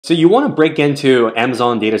So you want to break into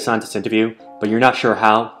Amazon data scientist interview, but you're not sure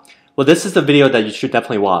how? Well, this is the video that you should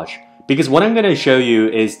definitely watch, because what I'm going to show you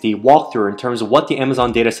is the walkthrough in terms of what the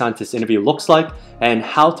Amazon data scientist interview looks like and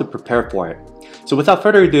how to prepare for it. So without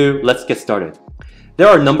further ado, let's get started. There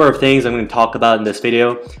are a number of things I'm going to talk about in this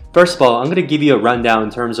video. First of all, I'm going to give you a rundown in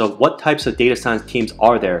terms of what types of data science teams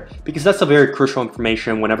are there, because that's a very crucial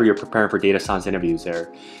information whenever you're preparing for data science interviews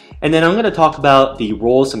there. And then I'm going to talk about the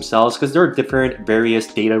roles themselves, because there are different various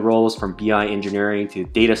data roles from BI engineering to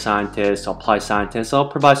data scientist to applied scientist. So I'll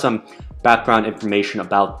provide some background information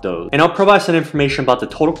about those. And I'll provide some information about the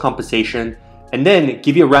total compensation, and then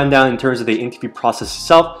give you a rundown in terms of the interview process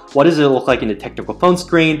itself. What does it look like in the technical phone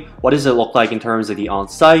screen? What does it look like in terms of the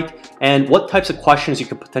on-site? And what types of questions you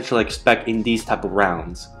could potentially expect in these type of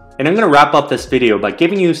rounds. And I'm going to wrap up this video by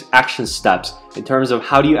giving you action steps in terms of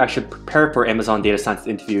how do you actually prepare for Amazon data science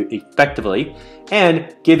interview effectively,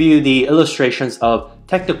 and give you the illustrations of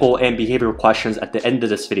technical and behavioral questions at the end of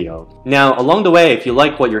this video. Now, along the way, if you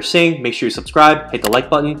like what you're seeing, make sure you subscribe, hit the like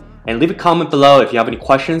button, and leave a comment below if you have any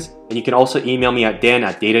questions. And you can also email me at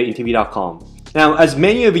dan@datainterview.com. Now, as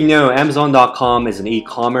many of you know, Amazon.com is an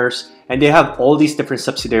e-commerce, and they have all these different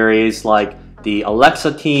subsidiaries like the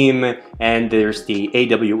Alexa team, and there's the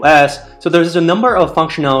AWS. So there's a number of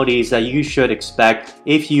functionalities that you should expect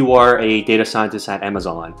if you are a data scientist at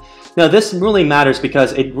Amazon. Now, this really matters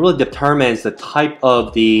because it really determines the type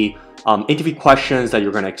of the interview questions that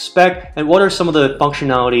you're going to expect, and what are some of the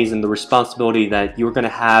functionalities and the responsibility that you're going to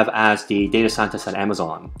have as the data scientist at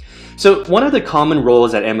Amazon. So one of the common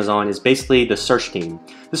roles at Amazon is basically the search team.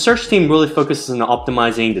 The search team really focuses on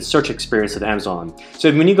optimizing the search experience at Amazon.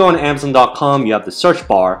 So when you go on Amazon.com, you have the search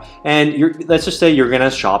bar, and let's just say you're going to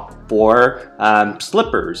shop for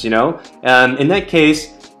slippers. In that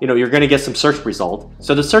case, you're going to get some search result.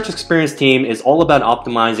 So the search experience team is all about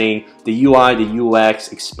optimizing the UI, the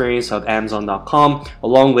UX experience of Amazon.com,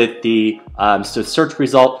 along with the search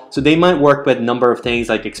result. So they might work with a number of things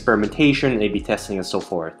like experimentation, A/B testing, and so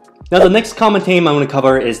forth. Now, the next common team I'm going to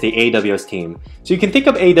cover is the AWS team. So you can think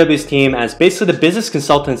of AWS team as basically the business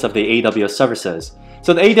consultants of the AWS services.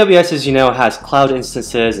 So the AWS, as you know, has cloud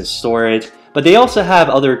instances and storage, but they also have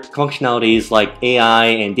other functionalities like AI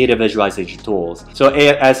and data visualization tools. So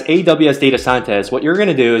as AWS data scientists, what you're going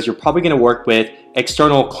to do is you're probably going to work with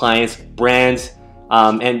external clients, brands,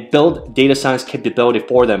 and build data science capability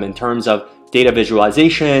for them in terms of data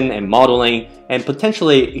visualization and modeling, and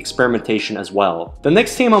potentially experimentation as well. The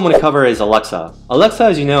next team I'm going to cover is Alexa. Alexa,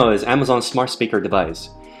 as you know, is Amazon's smart speaker device.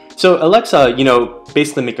 So Alexa,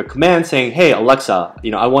 basically make a command saying, "Hey Alexa, do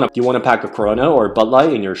you want to pack a Corona or Bud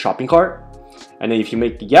Light in your shopping cart?" And then if you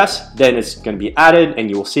make the yes, then it's going to be added, and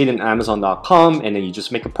you will see it in Amazon.com, and then you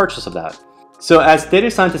just make a purchase of that. So as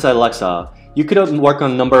data scientist at Alexa, you could work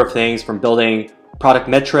on a number of things, from building product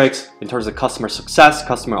metrics in terms of customer success,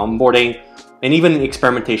 customer onboarding, and even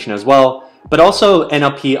experimentation as well, but also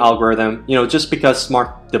NLP algorithm, just because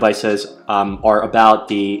smart devices are about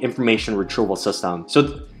the information retrieval system.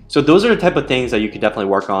 So those are the type of things that you could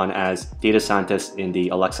definitely work on as data scientists in the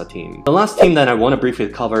Alexa team. The last team that I want to briefly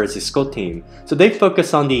cover is the Scope team. So they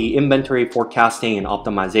focus on the inventory forecasting and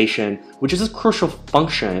optimization, which is a crucial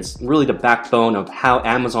function. It's really the backbone of how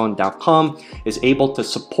Amazon.com is able to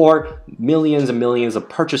support millions and millions of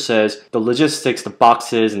purchases, the logistics, the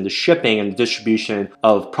boxes, and the shipping and the distribution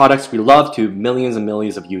of products we love to millions and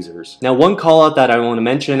millions of users. Now, one call out that I want to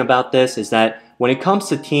mention about this is that when it comes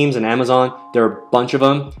to teams in Amazon, there are a bunch of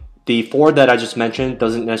them. The 4 that I just mentioned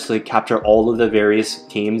doesn't necessarily capture all of the various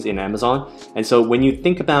teams in Amazon. And so when you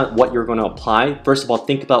think about what you're going to apply, first of all,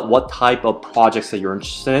 think about what type of projects that you're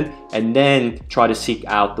interested in, and then try to seek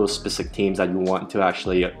out those specific teams that you want to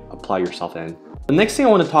actually apply yourself in. The next thing I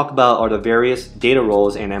want to talk about are the various data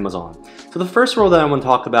roles in Amazon. So the first role that I want to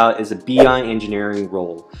talk about is the BI engineering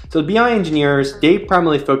role. So the BI engineers, they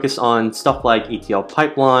primarily focus on stuff like ETL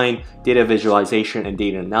pipeline, data visualization, and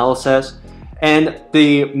data analysis. And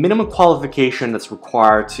the minimum qualification that's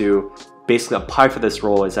required to basically apply for this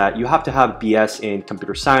role is that you have to have BS in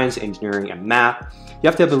computer science, engineering, and math. You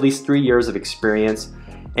have to have at least 3 years of experience,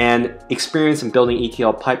 and experience in building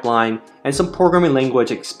ETL pipeline, and some programming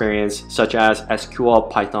language experience such as SQL,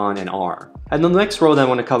 Python, and R. And the next role that I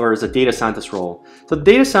want to cover is the data scientist role. So the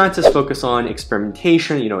data scientists focus on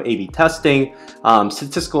experimentation, A/B testing,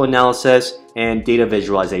 statistical analysis, and data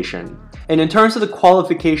visualization. And in terms of the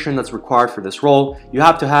qualification that's required for this role, you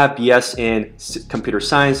have to have BS in computer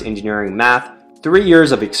science, engineering, math, 3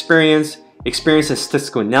 years of experience in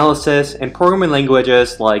statistical analysis, and programming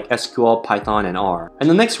languages like SQL, Python, and R. And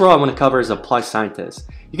the next role I want to cover is applied scientist.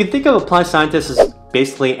 You can think of applied scientist as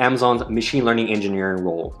basically Amazon's machine learning engineering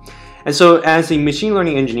role. And so as a machine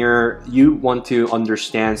learning engineer, you want to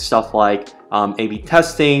understand stuff like A/B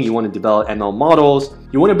testing, you want to develop ML models,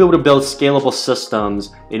 you want to be able to build scalable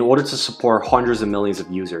systems in order to support hundreds of millions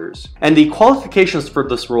of users. And the qualifications for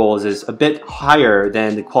this role is a bit higher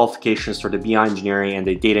than the qualifications for the BI engineering and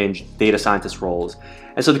the data scientist roles.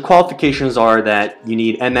 And so the qualifications are that you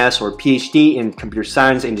need MS or PhD in computer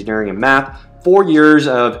science, engineering, and math, 4 years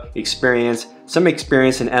of experience, some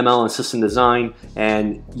experience in ML and system design,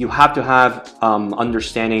 and you have to have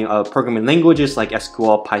understanding of programming languages like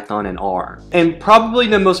SQL, Python, and R. And probably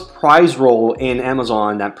the most prized role in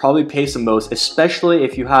Amazon that probably pays the most, especially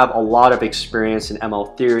if you have a lot of experience in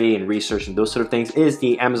ML theory and research and those sort of things, is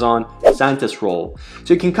the Amazon scientist role.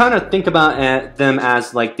 So you can kind of think about them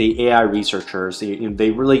as like the AI researchers.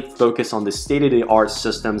 They really focus on the state-of-the-art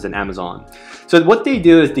systems in Amazon. So what they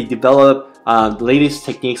do is they develop the latest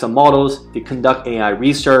techniques and models, they conduct AI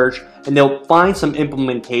research, and they'll find some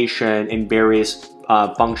implementation in various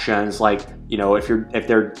functions. Like, if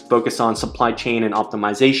they're focused on supply chain and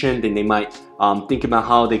optimization, then they might think about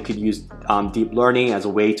how they could use deep learning as a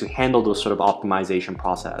way to handle those sort of optimization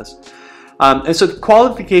process. And so the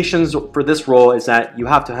qualifications for this role is that you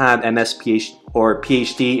have to have MS or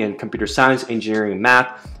PhD in computer science, engineering, and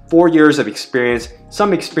math, 4 years of experience,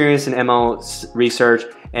 some experience in ML research,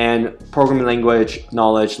 and programming language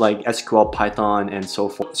knowledge like SQL, Python, and so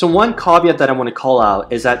forth. So one caveat that I want to call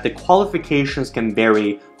out is that the qualifications can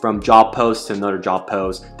vary from job post to another job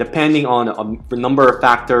post, depending on a number of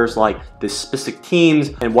factors like the specific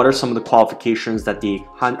teams and what are some of the qualifications that the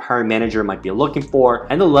hiring manager might be looking for,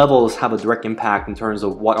 and the levels have a direct impact in terms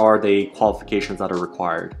of what are the qualifications that are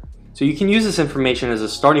required. So you can use this information as a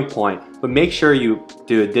starting point, but make sure you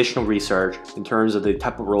do additional research in terms of the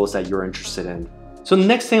type of roles that you're interested in. So the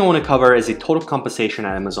next thing I want to cover is the total compensation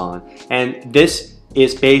at Amazon, and this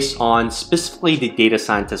is based on specifically the data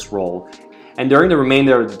scientist role. And during the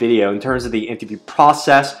remainder of the video, in terms of the interview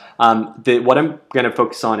process, what I'm going to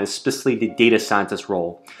focus on is specifically the data scientist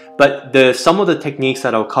role. But some of the techniques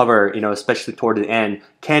that I'll cover, especially toward the end,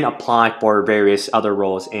 can apply for various other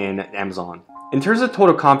roles in Amazon. In terms of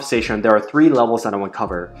total compensation, there are 3 levels that I want to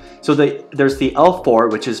cover. So there's the L4,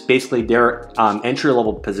 which is basically their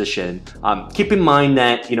entry-level position. Keep in mind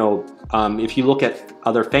that if you look at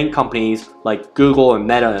other FAANG companies like Google and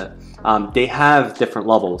Meta, they have different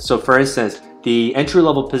levels. So for instance, the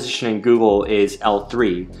entry-level position in Google is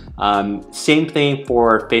L3. Same thing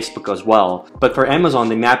for Facebook as well. But for Amazon,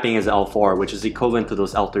 the mapping is L4, which is equivalent to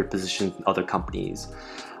those L3 positions in other companies.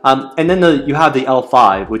 And then you have the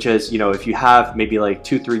L5, which is, if you have maybe like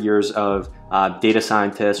 2-3 years of data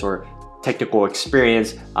scientist or technical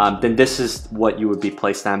experience, then this is what you would be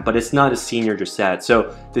placed on, but it's not a senior just yet.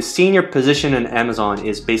 So the senior position in Amazon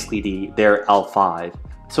is basically their L5.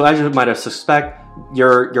 So as you might have suspect,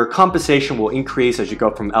 your compensation will increase as you go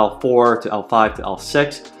from L4 to L5 to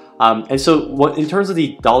L6. And so in terms of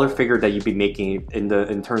the dollar figure that you'd be making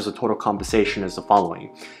in terms of total compensation is the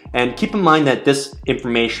following. And keep in mind that this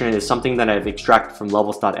information is something that I've extracted from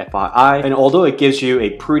levels.fyi, and although it gives you a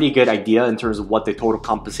pretty good idea in terms of what the total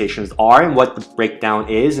compensations are and what the breakdown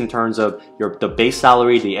is in terms of the base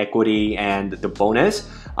salary, the equity, and the bonus,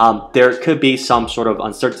 there could be some sort of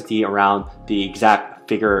uncertainty around the exact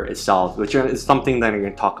figure itself, which is something that I'm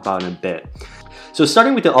going to talk about in a bit. So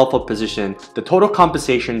starting with the alpha position, the total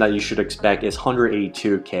compensation that you should expect is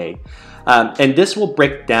 $182K. And this will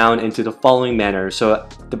break down into the following manner. So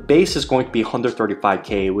the base is going to be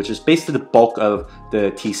 $135K, which is basically the bulk of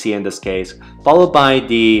the TC in this case, followed by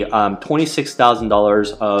the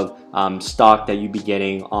 $26,000 of stock that you'd be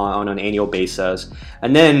getting on an annual basis.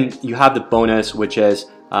 And then you have the bonus, which is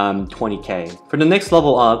 $20K. For the next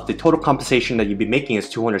level up, the total compensation that you'd be making is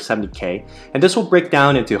 $270K, and this will break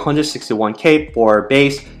down into $161K for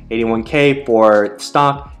base, $81K for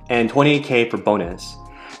stock, and $28K for bonus.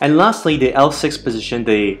 And lastly, the L6 position,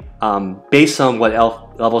 based on what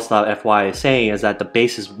levels.fyi is saying, is that the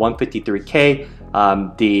base is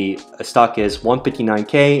 $153K, the stock is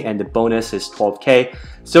 $159K, and the bonus is $12K.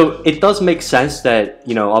 So it does make sense that,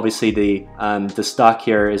 obviously the stock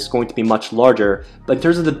here is going to be much larger, but in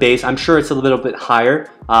terms of the base, I'm sure it's a little bit higher.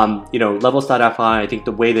 Levels.fi, I think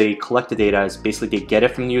the way they collect the data is basically they get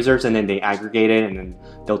it from the users and then they aggregate it, and then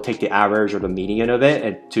they'll take the average or the median of it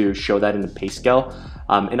and to show that in the pay scale.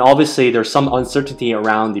 And obviously there's some uncertainty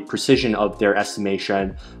around the precision of their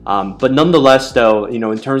estimation, but nonetheless though,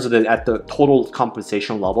 in terms of at the total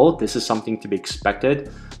compensation level, this is something to be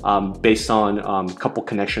expected based on a couple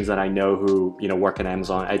connections that I know who work at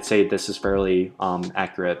Amazon. I'd say this is fairly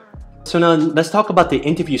accurate. So now let's talk about the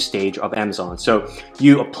interview stage of Amazon. So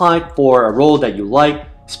you apply for a role that you like,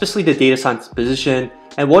 especially the data science position,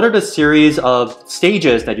 and what are the series of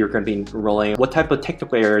stages that you're going to be enrolling, what type of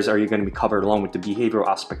technical areas are you going to be covered along with the behavioral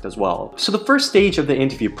aspect as well. So the first stage of the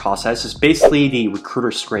interview process is basically the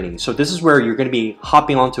recruiter screening. So this is where you're going to be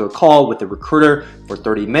hopping onto a call with the recruiter for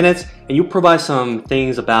 30 minutes, and you provide some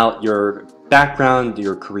things about your background,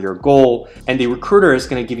 your career goal, and the recruiter is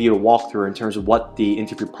going to give you a walkthrough in terms of what the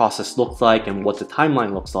interview process looks like and what the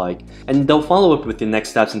timeline looks like, and they'll follow up with the next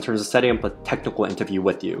steps in terms of setting up a technical interview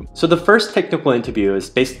with you. So the first technical interview is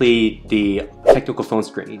basically the technical phone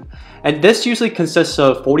screening, and this usually consists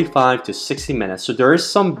of 45 to 60 minutes, so there is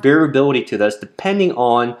some variability to this depending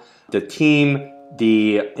on the team,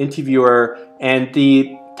 the interviewer, and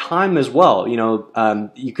the time as well.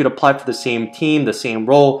 You could apply for the same team, the same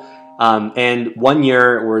role, and 1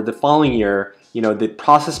 year or the following year, the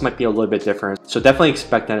process might be a little bit different. So definitely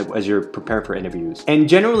expect that as you're preparing for interviews. And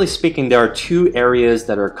generally speaking, there are two areas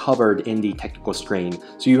that are covered in the technical screen.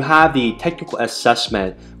 So you have the technical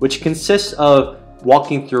assessment, which consists of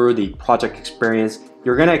walking through the project experience.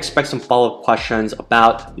 You're going to expect some follow-up questions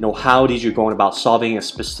about, how did you go about solving a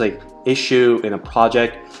specific issue in a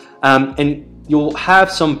project, and you'll have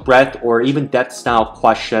some breadth or even depth style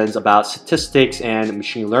questions about statistics and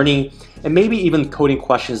machine learning, and maybe even coding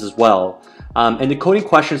questions as well. And the coding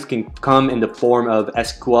questions can come in the form of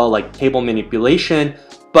SQL, like table manipulation,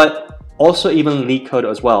 but also even leak code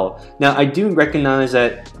as well. Now, I do recognize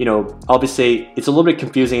that, obviously it's a little bit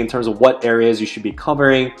confusing in terms of what areas you should be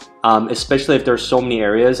covering, especially if there's so many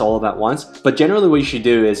areas all of at once. But generally what you should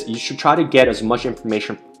do is you should try to get as much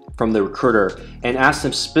information from the recruiter and ask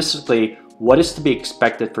them specifically what is to be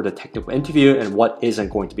expected for the technical interview and what isn't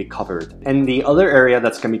going to be covered. And the other area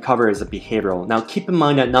that's going to be covered is the behavioral. Now keep in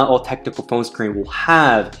mind that not all technical phone screen will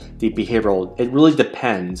have the behavioral. It really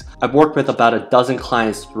depends. I've worked with about a dozen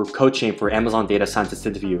clients through coaching for Amazon Data Scientist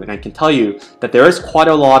interview, and I can tell you that there is quite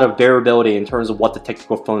a lot of variability in terms of what the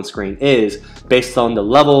technical phone screen is based on the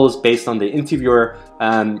levels, based on the interviewer,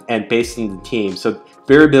 and based on the team. So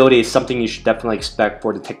variability is something you should definitely expect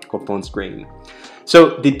for the technical phone screen.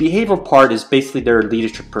 So the behavioral part is basically their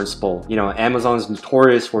leadership principle. Amazon is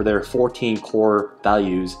notorious for their 14 core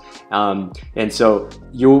values. And so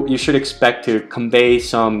you should expect to convey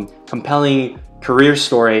some compelling career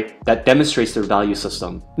story that demonstrates their value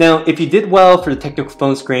system. Now, if you did well for the technical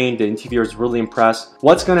phone screen, the interviewer is really impressed,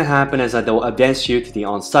 what's going to happen is that they'll advance you to the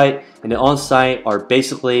on-site, and the on-site are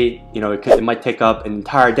basically, it might take up an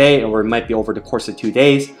entire day, or it might be over the course of 2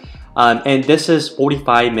 days. And this is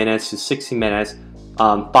 45 minutes to 60 minutes.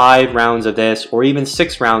 5 rounds of this or even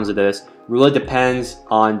 6 rounds of this. Really depends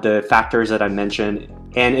on the factors that I mentioned,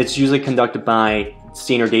 and it's usually conducted by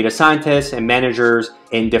senior data scientists and managers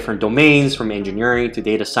in different domains, from engineering to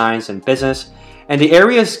data science and business. And the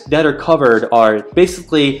areas that are covered are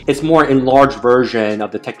basically, it's more enlarged version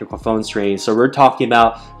of the technical phone screen. So we're talking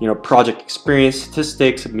about project experience,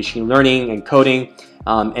 statistics, machine learning, and coding,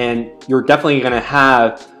 and you're definitely going to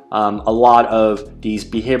have a lot of these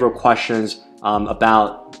behavioral questions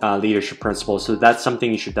about leadership principles. So that's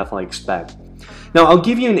something you should definitely expect. Now, I'll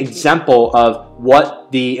give you an example of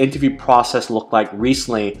what the interview process looked like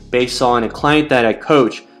recently based on a client that I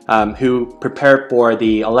coach who prepared for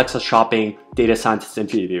the Alexa Shopping data scientist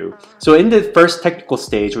interview. So in the first technical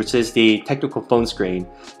stage, which is the technical phone screen,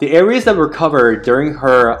 the areas that were covered during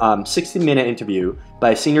her 60-minute interview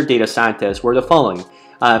by a senior data scientist were the following.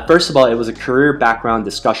 First of all, it was a career background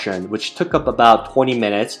discussion, which took up about 20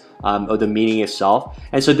 minutes of the meeting itself.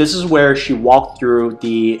 And so this is where she walked through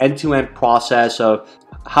the end-to-end process of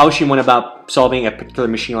how she went about solving a particular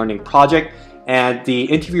machine learning project. And the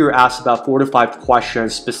interviewer asked about 4 to 5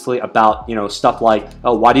 questions specifically about, stuff like,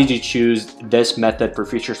 oh, why did you choose this method for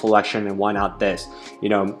feature selection and why not this?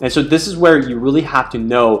 And so this is where you really have to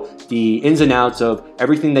know the ins and outs of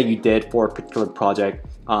everything that you did for a particular project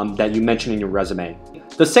that you mentioned in your resume.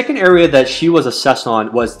 The second area that she was assessed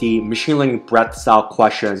on was the machine learning breadth style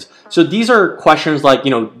questions. So these are questions like,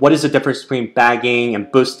 what is the difference between bagging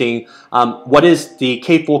and boosting? What is the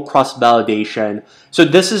K-fold cross validation? So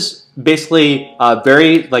this is basically a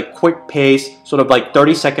very quick pace, sort of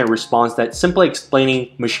 30-second response that's simply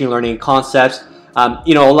explaining machine learning concepts. A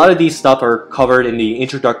lot of these stuff are covered in the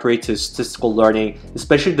introductory to statistical learning,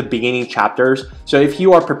 especially the beginning chapters. So if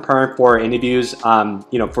you are preparing for interviews,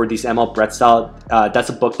 for these ML breadth style, that's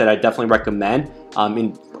a book that I definitely recommend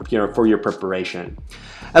for your preparation.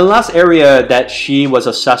 And the last area that she was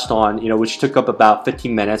assessed on, which took up about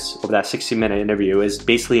 15 minutes of that 60-minute interview, is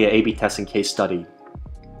basically an A/B testing case study.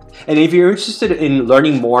 And if you're interested in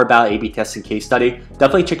learning more about A/B testing case study,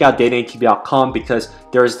 definitely check out datainterview.com, because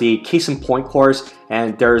there's the case in point course,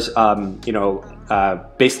 and there's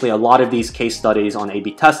basically a lot of these case studies on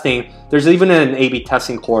A/B testing. There's even an A/B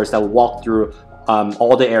testing course that will walk through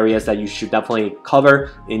all the areas that you should definitely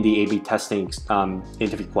cover in the A/B testing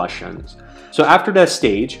interview questions. So after that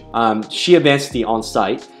stage, she advanced to the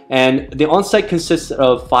on-site, and the on-site consists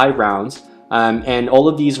of 5 rounds. And all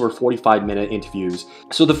of these were 45-minute interviews.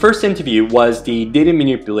 So the first interview was the data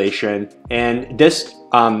manipulation, and this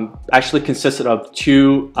actually consisted of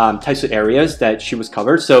 2 types of areas that she was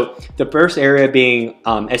covered. So the first area being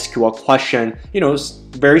SQL question,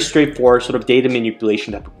 very straightforward sort of data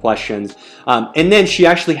manipulation type of questions. And then she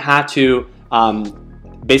actually had to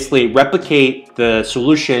basically replicate the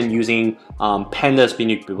solution using pandas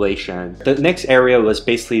manipulation. The next area was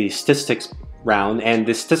basically statistics round, and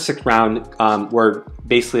the statistics round were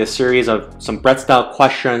basically a series of some breadth style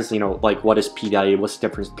questions, like what is p-value, what's the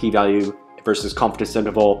difference p-value versus confidence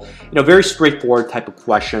interval, very straightforward type of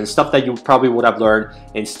questions, stuff that you probably would have learned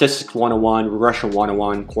in statistics 101, regression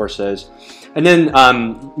 101 courses. And then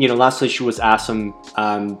lastly, she was asked some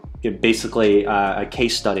basically a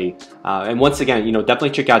case study, and once again, definitely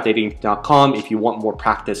check out dating.com if you want more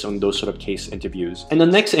practice on those sort of case interviews. And the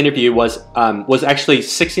next interview was actually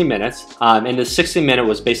 60 minutes, and the 60-minute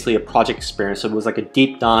was basically a project experience. So it was like a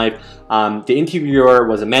deep dive. The interviewer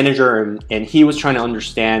was a manager, and he was trying to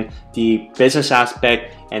understand the business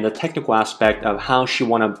aspect and the technical aspect of how she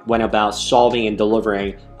went about solving and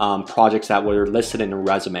delivering projects that were listed in a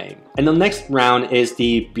resume. And the next round is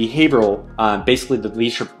the behavioral, basically the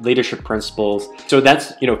leadership principles. So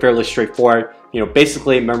that's fairly straightforward.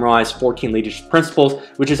 Basically memorize 14 leadership principles,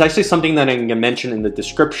 which is actually something that I'm going to mention in the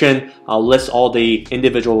description. I'll list all the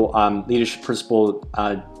individual leadership principle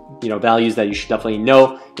values that you should definitely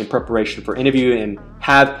know in preparation for interview, and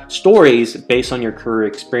have stories based on your career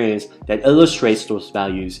experience that illustrates those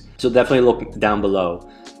values. So definitely look down below.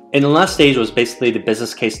 And the last stage was basically the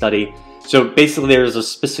business case study. So basically there's a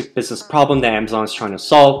specific business problem that Amazon is trying to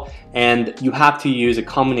solve, and you have to use a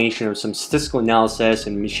combination of some statistical analysis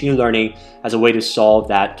and machine learning as a way to solve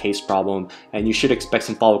that case problem, and you should expect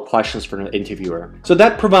some follow-up questions from the interviewer. So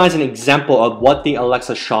that provides an example of what the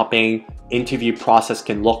Alexa shopping interview process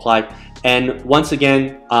can look like. And once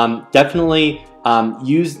again, definitely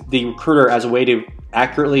use the recruiter as a way to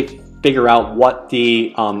accurately figure out what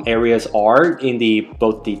the areas are in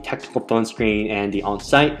both the technical phone screen and the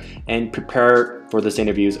on-site, and prepare for those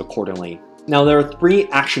interviews accordingly. Now, there are 3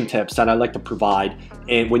 action tips that I'd like to provide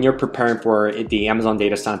when you're preparing for the Amazon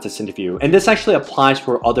Data Scientist interview. And this actually applies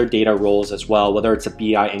for other data roles as well, whether it's a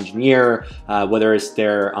BI engineer, whether it's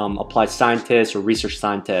their applied scientist or research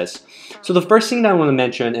scientist. So the first thing that I want to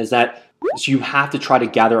mention is that you have to try to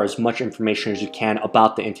gather as much information as you can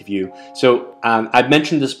about the interview. So I've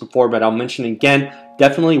mentioned this before, but I'll mention it again.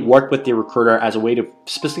 Definitely work with the recruiter as a way to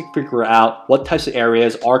specifically figure out what types of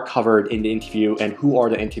areas are covered in the interview and who are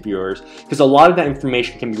the interviewers, because a lot of that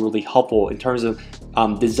information can be really helpful in terms of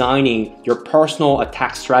designing your personal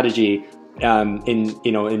attack strategy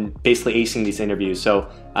in basically acing these interviews. So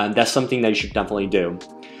that's something that you should definitely do.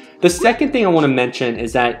 The second thing I want to mention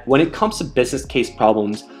is that when it comes to business case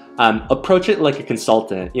problems, approach it like a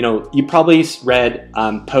consultant. You probably read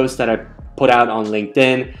posts that I put out on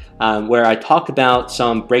LinkedIn where I talk about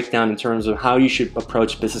some breakdown in terms of how you should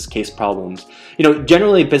approach business case problems.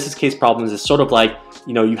 Generally business case problems is sort of like,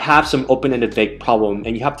 you have some open-ended vague problem,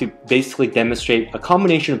 and you have to basically demonstrate a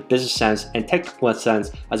combination of business sense and technical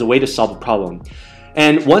sense as a way to solve a problem.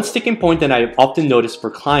 And one sticking point that I often notice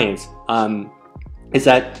for clients is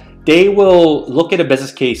that they will look at a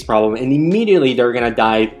business case problem and immediately they're going to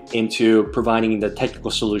dive into providing the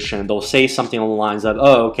technical solution. They'll say something along the lines of,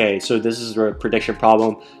 oh, okay, so this is a prediction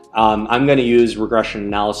problem. I'm going to use regression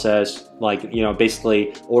analysis, like,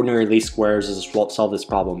 basically ordinary least squares to solve this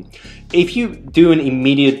problem. If you do an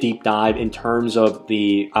immediate deep dive in terms of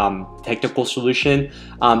the technical solution,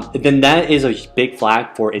 then that is a big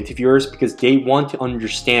flag for interviewers, because they want to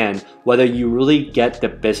understand whether you really get the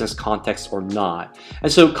business context or not.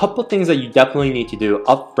 And so a couple things that you definitely need to do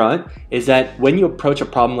up front is that when you approach a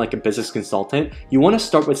problem like a business consultant, you want to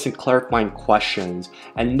start with some clarifying questions,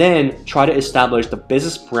 and then try to establish the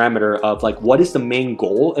business parameter of like, what is the main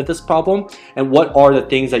goal of this problem, and what are the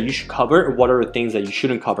things that you should cover, and what are the things that you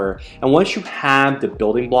shouldn't cover. And once you have the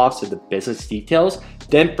building blocks of the business details,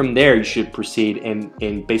 then from there you should proceed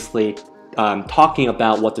in basically talking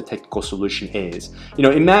about what the technical solution is.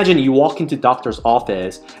 Imagine you walk into the doctor's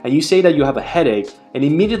office and you say that you have a headache, and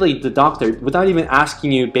immediately the doctor, without even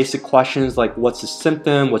asking you basic questions like what's the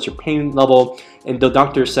symptom, what's your pain level, and the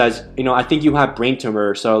doctor says, I think you have brain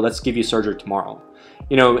tumor, so let's give you surgery tomorrow.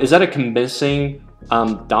 Is that a convincing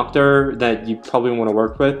doctor that you probably want to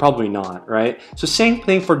work with? Probably not, right? So same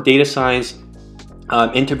thing for data science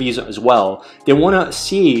interviews as well. They want to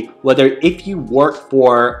see whether if you work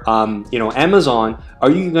for Amazon, are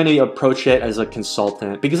you going to approach it as a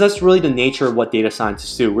consultant, because that's really the nature of what data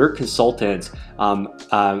scientists do. We're consultants,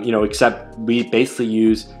 except we basically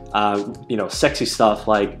use sexy stuff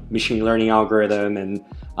like machine learning algorithm and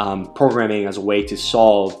programming as a way to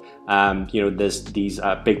solve these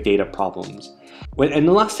big data problems. And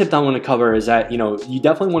the last tip that I want to cover is that you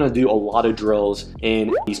definitely want to do a lot of drills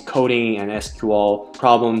in these coding and SQL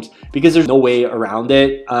problems, because there's no way around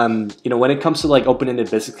it. When it comes to like open-ended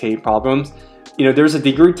business case problems, there's a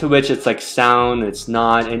degree to which it's like sound, it's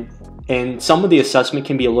not, and some of the assessment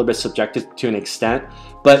can be a little bit subjective to an extent.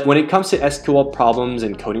 But when it comes to SQL problems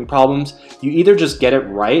and coding problems, you either just get it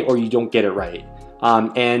right or you don't get it right.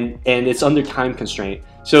 And it's under time constraint.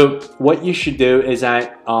 So what you should do is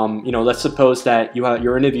that, let's suppose that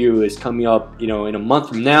your interview is coming up, in a month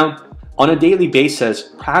from now. On a daily basis,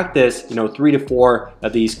 practice, 3 to 4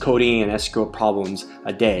 of these coding and SQL problems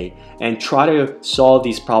a day, and try to solve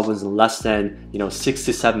these problems in less than, 6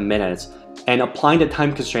 to 7 minutes. And applying the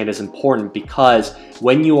time constraint is important, because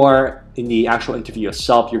when you are in the actual interview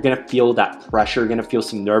yourself, you're gonna feel that pressure, you're gonna feel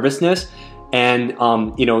some nervousness. And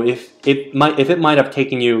if it might have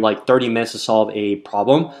taken you like 30 minutes to solve a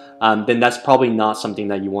problem, then that's probably not something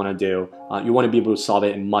that you want to do. You want to be able to solve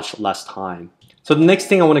it in much less time. So the next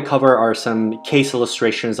thing I want to cover are some case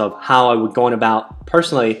illustrations of how I would go about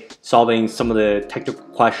personally solving some of the technical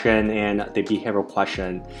question and the behavioral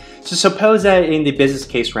question. So suppose that in the business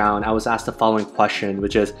case round, I was asked the following question,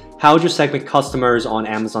 which is, how would you segment customers on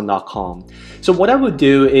Amazon.com? So what I would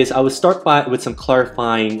do is I would start with some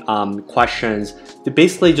clarifying questions to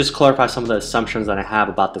basically just clarify some of the assumptions that I have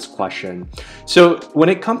about this question. So when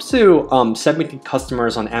it comes to segmenting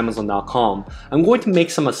customers on Amazon.com, I'm going to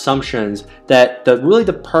make some assumptions that really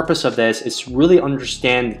the purpose of this is to really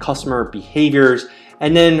understand customer behaviors,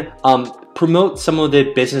 and then promote some of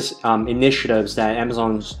the business initiatives that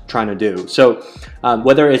Amazon's trying to do. So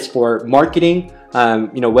whether it's for marketing,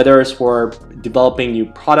 whether it's for developing new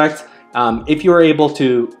products, if you're able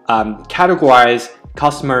to categorize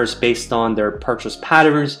customers based on their purchase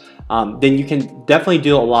patterns, then you can definitely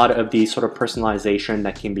do a lot of the sort of personalization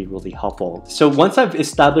that can be really helpful. So once I've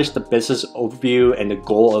established the business overview and the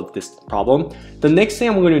goal of this problem, the next thing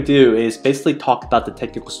I'm going to do is basically talk about the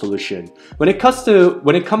technical solution. When it comes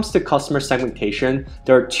to customer segmentation,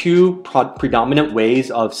 there are two predominant ways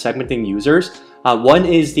of segmenting users. One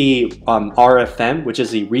is the RFM, which is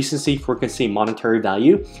the recency, frequency, monetary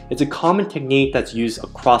value. It's a common technique that's used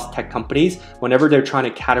across tech companies whenever they're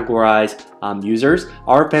trying to categorize users.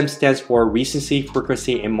 RFM stands for recency,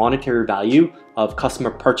 frequency, and monetary value of customer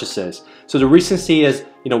purchases. So the recency is,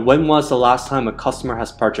 when was the last time a customer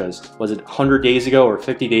has purchased? Was it 100 days ago or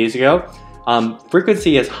 50 days ago?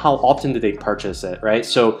 Frequency is how often do they purchase it, right?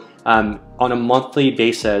 So on a monthly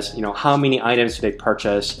basis, how many items do they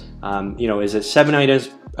purchase? Is it 7 items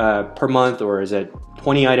per month, or is it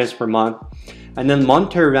 20 items per month? And then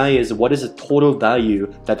monetary value is what is the total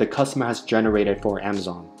value that the customer has generated for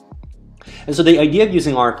Amazon. And so the idea of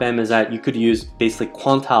using RFM is that you could use basically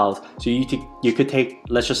quantiles. So you could take,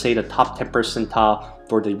 let's just say, the top 10 percentile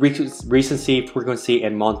for the recency, frequency,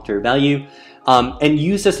 and monetary value, and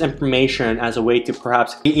use this information as a way to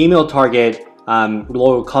perhaps email target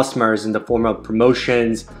loyal customers in the form of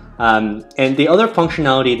promotions. And the other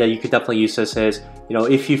functionality that you could definitely use this is,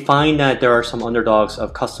 if you find that there are some underdogs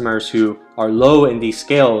of customers who are low in these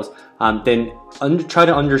scales, then try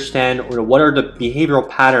to understand what are the behavioral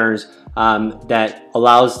patterns that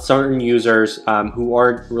allows certain users who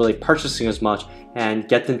aren't really purchasing as much, and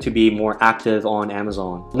get them to be more active on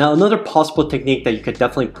Amazon. Now, another possible technique that you could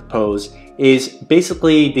definitely propose is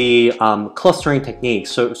basically the clustering technique.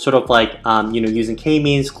 So sort of like using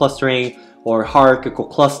k-means clustering or hierarchical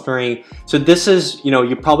clustering. So this is,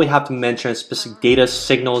 you probably have to mention specific data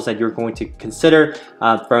signals that you're going to consider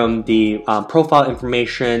from the profile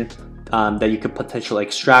information that you could potentially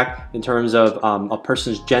extract in terms of a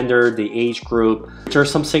person's gender, the age group. There are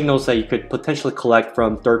some signals that you could potentially collect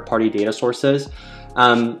from third-party data sources.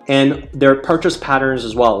 And their purchase patterns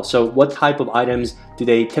as well. So what type of items do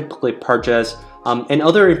they typically purchase? And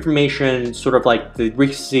other information, sort of like the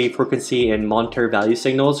recency, frequency, and monetary value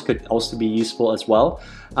signals could also be useful as well.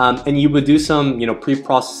 And you would do some,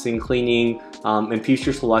 pre-processing, cleaning, and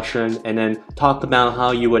feature selection, and then talk about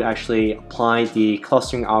how you would actually apply the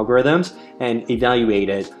clustering algorithms and evaluate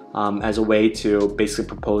it as a way to basically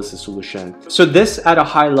propose the solution. So this at a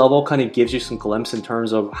high level kind of gives you some glimpse in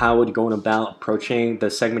terms of how we're going about approaching the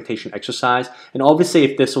segmentation exercise. And obviously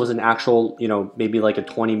if this was an actual, maybe like a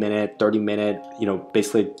 20-minute, 30-minute,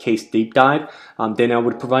 basically case deep dive, then I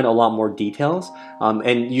would provide a lot more details.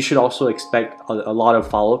 And you should also expect a lot of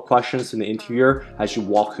follow-up questions in the interviewer as you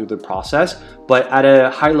walk through the process. But at a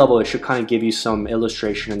high level, it should kind of give you some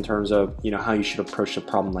illustration in terms of how you should approach a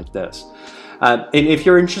problem like this. And if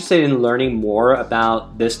you're interested in learning more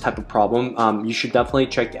about this type of problem, you should definitely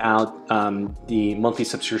check out the monthly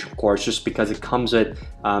subscription course, just because it comes with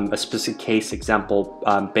a specific case example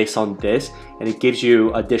based on this, and it gives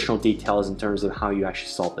you additional details in terms of how you actually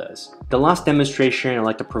solve this. The last demonstration I'd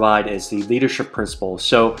like to provide is the leadership principle.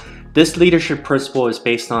 So this leadership principle is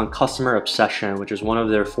based on customer obsession, which is one of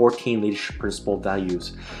their 14 leadership principle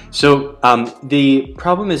values. So the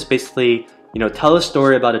problem is basically, tell a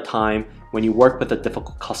story about a time when you work with a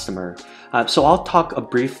difficult customer. So I'll talk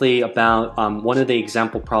briefly about one of the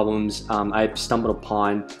example problems I've stumbled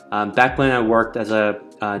upon. Back when I worked as a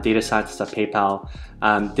data scientist at PayPal,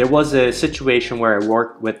 there was a situation where I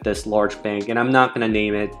worked with this large bank, and I'm not gonna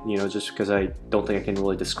name it, just because I don't think I can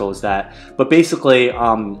really disclose that. But basically,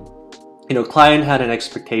 client had an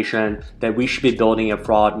expectation that we should be building a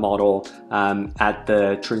fraud model at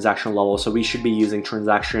the transaction level. So we should be using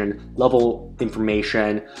transaction level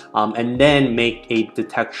information and then make a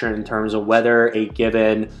detection in terms of whether a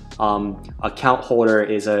given account holder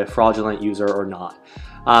is a fraudulent user or not.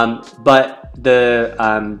 But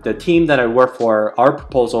the team that I work for, our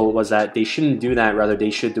proposal was that they shouldn't do that. Rather,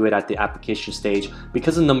 they should do it at the application stage,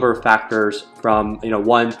 because a number of factors. From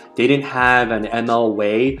one, they didn't have an ML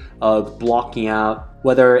way of blocking out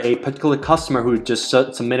whether a particular customer who just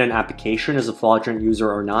submitted an application is a fraudulent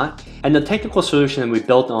user or not. And the technical solution that we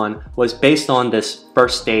built on was based on this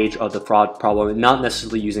first stage of the fraud problem, and not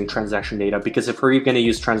necessarily using transaction data, because if we're going to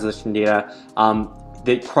use transaction data,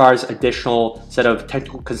 it requires additional set of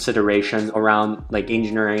technical considerations around like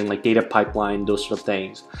engineering, like data pipeline, those sort of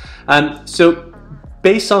things. So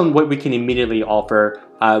based on what we can immediately offer,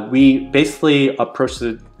 we basically approach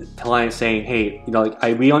the client saying, hey,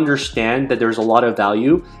 we understand that there's a lot of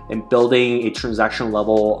value in building a transaction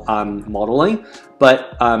level modeling,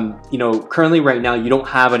 but currently right now you don't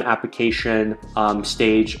have an application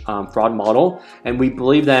stage fraud model, and we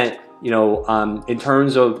believe that in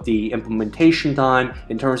terms of the implementation time,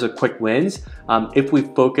 in terms of quick wins, if we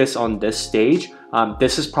focus on this stage,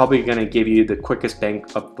 this is probably going to give you the quickest bang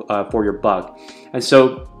for your buck. And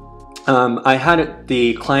so I had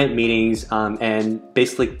the client meetings and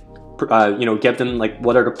basically give them like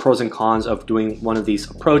what are the pros and cons of doing one of these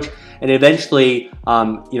approach, and eventually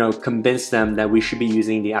convince them that we should be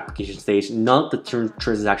using the application stage, not the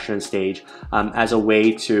transaction stage, as a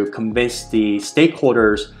way to convince the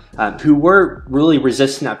stakeholders who were really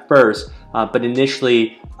resistant at first, but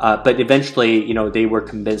eventually, they were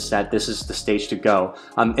convinced that this is the stage to go.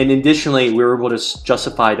 And additionally, we were able to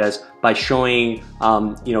justify this by showing,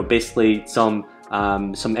 basically some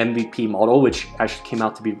MVP model, which actually came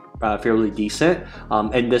out to be fairly decent.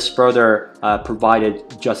 And this further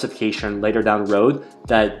provided justification later down the road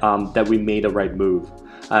that we made the right move.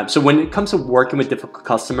 So when it comes to working with difficult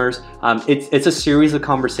customers, it's a series of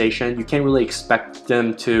conversation. You can't really expect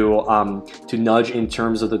them to nudge in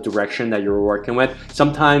terms of the direction that you're working with.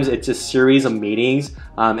 Sometimes it's a series of meetings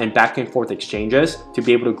and back and forth exchanges to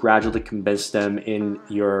be able to gradually convince them in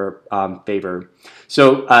your favor.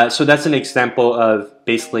 So that's an example of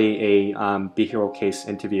basically a behavioral case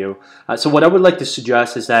interview. So what I would like to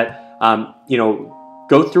suggest is that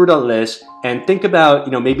go through the list and think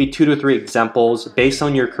about maybe 2 to 3 examples based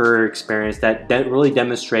on your career experience that really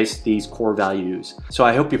demonstrates these core values. So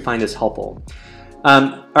I hope you find this helpful.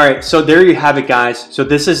 All right, so there you have it, guys. So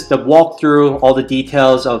this is the walkthrough, all the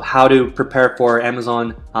details of how to prepare for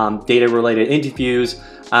Amazon data related interviews.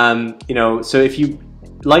 So if you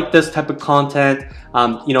like this type of content,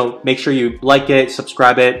 make sure you like it,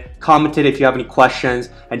 subscribe it, comment it if you have any questions,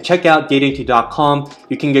 and check out datingt.com.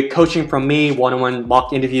 You can get coaching from me, one-on-one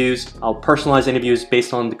mock interviews, personalized interviews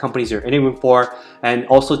based on the companies you're interviewing for, and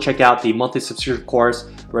also check out the monthly subscription course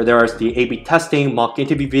where there is the A/B testing, mock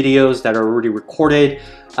interview videos that are already recorded.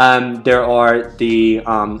 There are the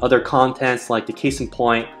other contents like the case in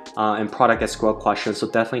point and product SQL questions,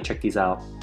 so definitely check these out.